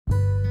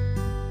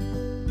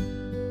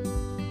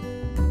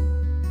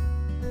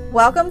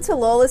Welcome to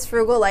Lola's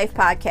Frugal Life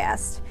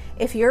Podcast.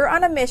 If you're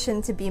on a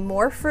mission to be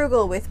more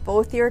frugal with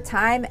both your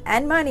time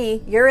and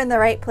money, you're in the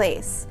right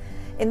place.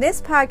 In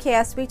this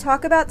podcast, we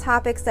talk about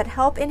topics that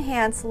help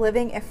enhance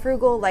living a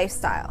frugal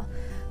lifestyle.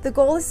 The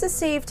goal is to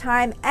save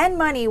time and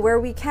money where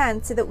we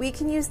can so that we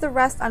can use the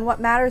rest on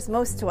what matters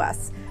most to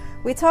us.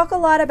 We talk a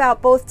lot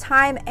about both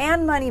time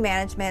and money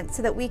management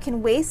so that we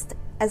can waste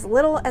as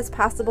little as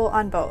possible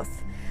on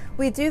both.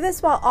 We do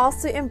this while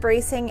also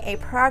embracing a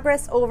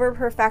progress over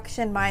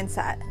perfection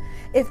mindset.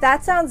 If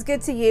that sounds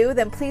good to you,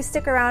 then please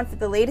stick around for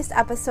the latest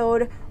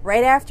episode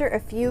right after a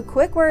few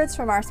quick words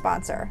from our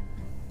sponsor.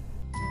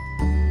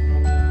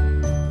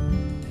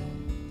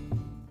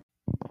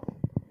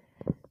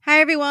 Hi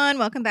everyone,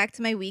 welcome back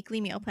to my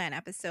weekly meal plan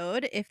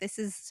episode. If this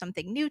is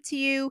something new to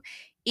you,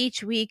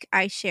 each week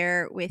I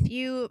share with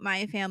you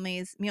my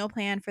family's meal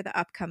plan for the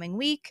upcoming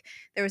week.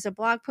 There is a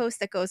blog post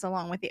that goes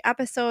along with the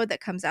episode that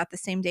comes out the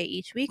same day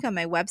each week on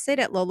my website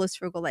at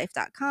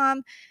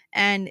lolasfrugallife.com,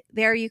 and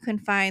there you can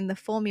find the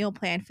full meal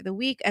plan for the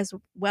week as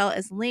well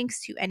as links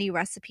to any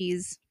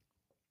recipes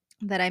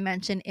that I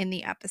mention in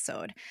the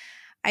episode.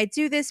 I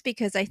do this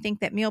because I think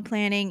that meal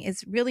planning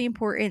is really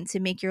important to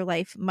make your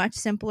life much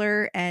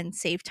simpler and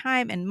save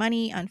time and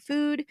money on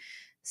food.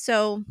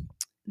 So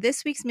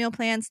this week's meal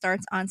plan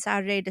starts on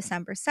Saturday,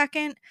 December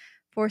 2nd.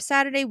 For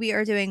Saturday, we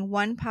are doing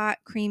one pot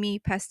creamy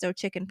pesto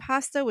chicken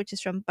pasta, which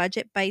is from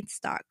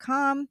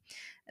budgetbites.com.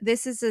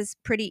 This is a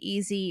pretty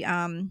easy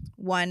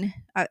one,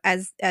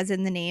 as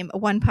in the name, a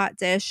one pot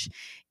dish.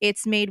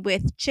 It's made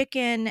with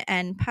chicken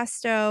and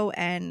pesto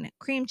and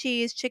cream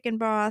cheese, chicken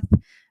broth,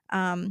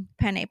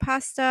 penne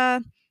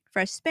pasta,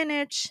 fresh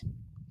spinach,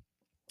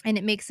 and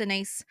it makes a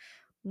nice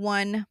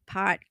one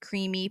pot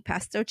creamy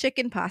pesto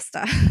chicken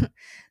pasta.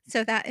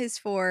 So that is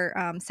for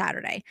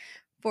Saturday.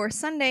 For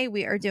Sunday,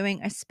 we are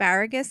doing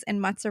asparagus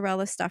and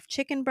mozzarella stuffed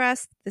chicken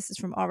breast. This is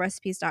from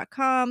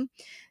allrecipes.com.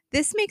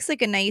 This makes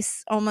like a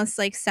nice, almost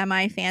like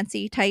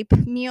semi-fancy type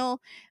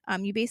meal.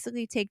 You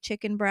basically take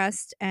chicken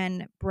breast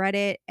and bread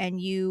it, and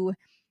you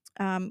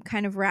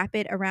kind of wrap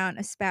it around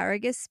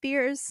asparagus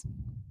spears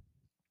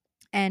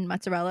and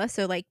mozzarella.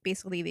 So like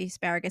basically the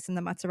asparagus and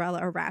the mozzarella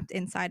are wrapped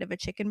inside of a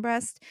chicken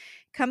breast.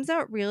 Comes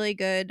out really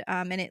good,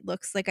 and it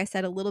looks, like I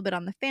said, a little bit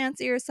on the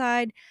fancier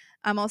side.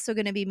 I'm also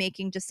going to be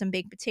making just some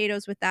baked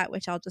potatoes with that,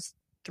 which I'll just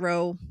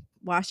throw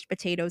washed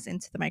potatoes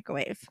into the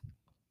microwave.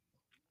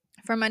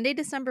 For Monday,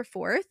 December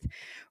 4th,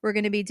 we're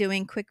going to be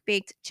doing quick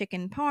baked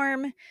chicken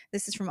parm.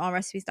 This is from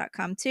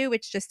allrecipes.com too.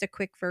 It's just a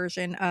quick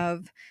version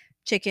of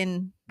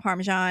chicken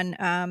parmesan,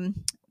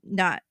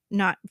 not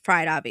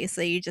fried,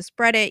 obviously. You just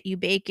bread it, you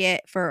bake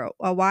it for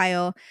a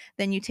while,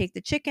 then you take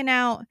the chicken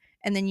out,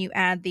 and then you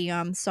add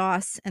the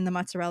sauce and the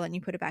mozzarella, and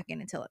you put it back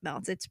in until it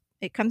melts.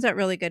 It comes out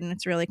really good, and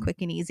it's really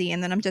quick and easy.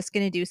 And then I'm just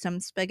going to do some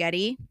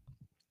spaghetti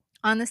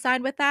on the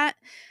side with that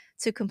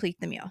to complete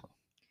the meal.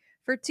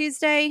 For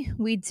Tuesday,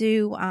 we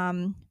do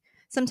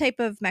some type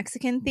of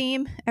Mexican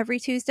theme every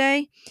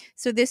Tuesday.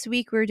 So this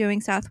week we're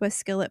doing Southwest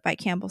Skillet by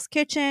Campbell's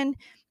Kitchen.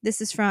 This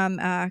is from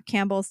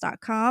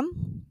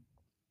campbells.com.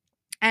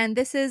 And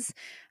this is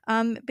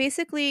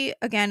basically,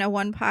 again, a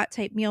one pot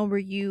type meal where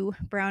you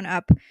brown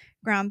up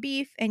ground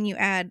beef and you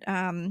add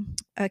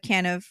a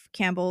can of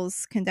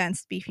Campbell's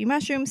condensed beefy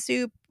mushroom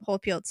soup, whole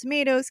peeled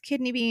tomatoes,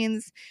 kidney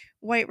beans,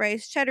 white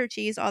rice, cheddar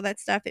cheese, all that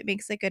stuff. It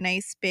makes like a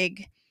nice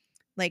big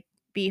like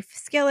beef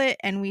skillet,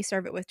 and we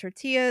serve it with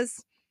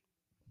tortillas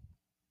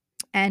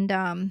and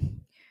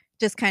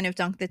just kind of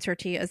dunk the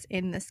tortillas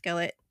in the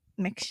skillet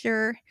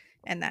mixture,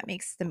 and that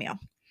makes the meal.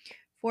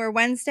 For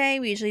Wednesday,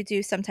 we usually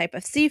do some type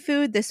of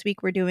seafood. This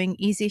week we're doing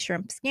easy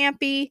shrimp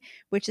scampi,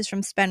 which is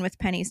from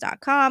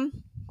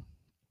spendwithpennies.com.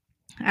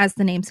 As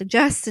the name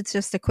suggests, it's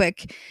just a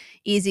quick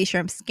easy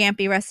shrimp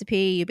scampi recipe.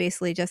 You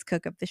basically just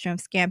cook up the shrimp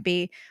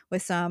scampi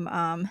with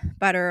some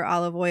butter,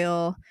 olive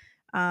oil,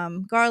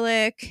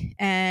 garlic,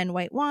 and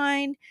white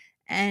wine,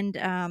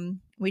 and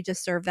we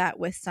just serve that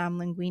with some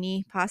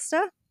linguine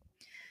pasta.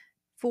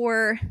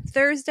 For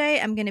Thursday,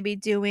 I'm going to be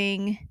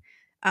doing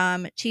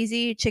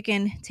cheesy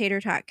chicken tater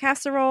tot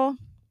casserole.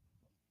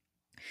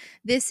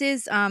 This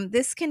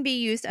can be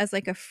used as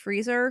like a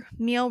freezer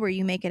meal where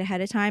you make it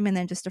ahead of time and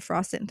then just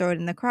defrost it and throw it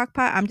in the crock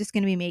pot. I'm just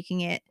going to be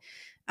making it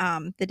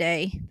the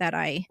day that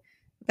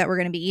we're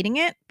going to be eating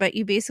it. But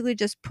you basically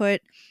just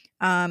put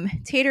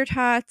tater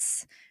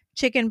tots,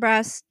 chicken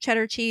breast,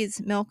 cheddar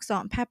cheese, milk,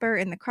 salt, and pepper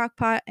in the crock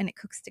pot, and it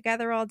cooks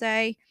together all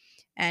day,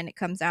 and it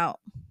comes out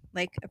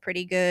like a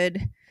pretty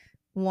good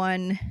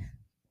one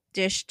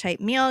dish type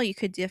meal. You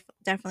could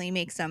definitely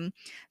make some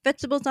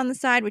vegetables on the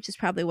side, which is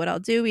probably what I'll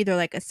do, either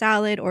like a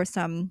salad or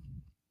some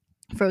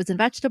frozen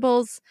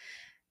vegetables.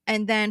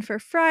 And then for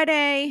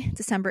Friday,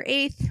 December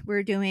 8th,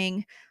 we're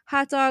doing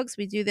hot dogs.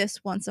 We do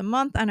this once a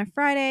month on a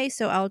Friday,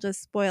 so I'll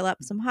just boil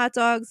up some hot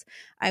dogs.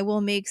 I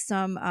will make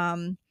some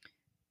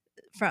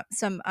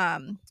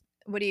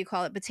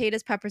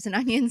potatoes, peppers, and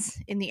onions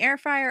in the air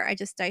fryer. I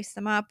just dice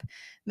them up,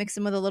 mix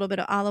them with a little bit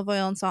of olive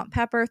oil and salt and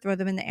pepper, throw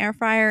them in the air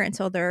fryer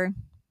until they're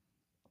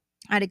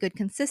at a good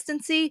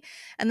consistency.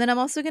 And then I'm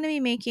also going to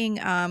be making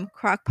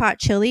crock pot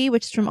chili,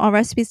 which is from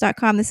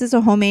allrecipes.com. This is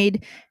a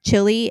homemade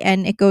chili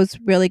and it goes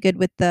really good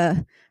with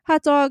the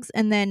hot dogs.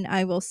 And then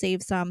I will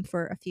save some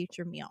for a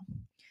future meal.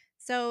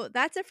 So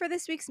that's it for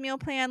this week's meal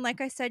plan.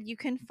 Like I said, you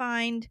can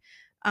find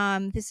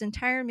this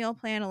entire meal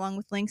plan along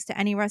with links to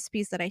any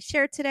recipes that I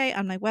shared today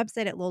on my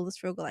website at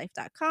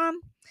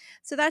lolasfrugallife.com.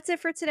 So that's it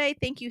for today.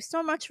 Thank you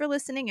so much for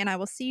listening, and I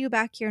will see you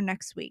back here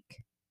next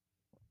week.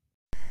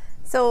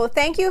 So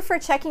thank you for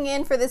checking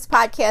in for this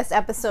podcast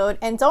episode.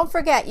 And don't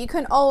forget, you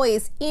can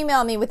always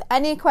email me with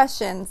any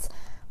questions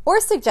or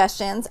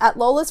suggestions at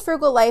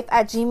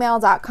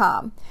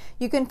lolasfrugallife@gmail.com.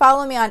 You can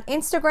follow me on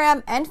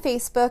Instagram and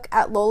Facebook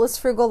at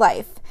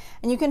lolasfrugallife.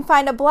 And you can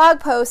find a blog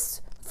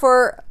post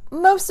for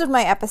most of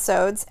my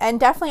episodes and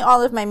definitely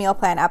all of my meal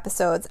plan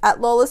episodes at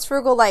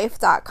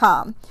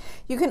lolasfrugallife.com.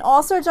 You can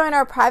also join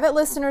our private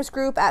listeners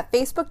group at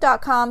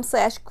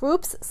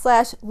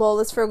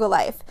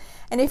facebook.com/groups/lolasfrugallife.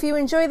 And if you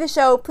enjoy the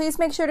show, please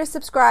make sure to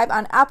subscribe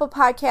on Apple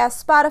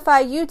Podcasts,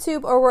 Spotify,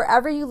 YouTube, or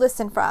wherever you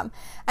listen from.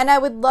 And I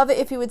would love it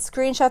if you would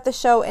screenshot the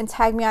show and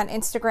tag me on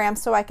Instagram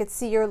so I could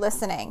see you're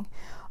listening.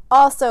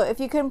 Also, if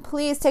you can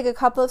please take a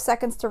couple of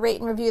seconds to rate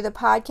and review the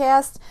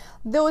podcast.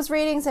 Those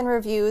ratings and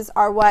reviews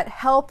are what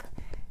help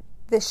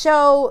the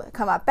show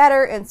come up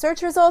better in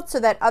search results so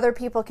that other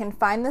people can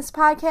find this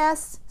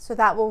podcast. So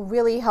that will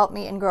really help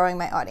me in growing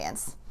my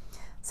audience.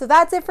 So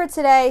that's it for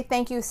today.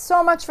 Thank you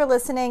so much for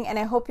listening, and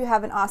I hope you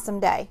have an awesome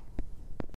day.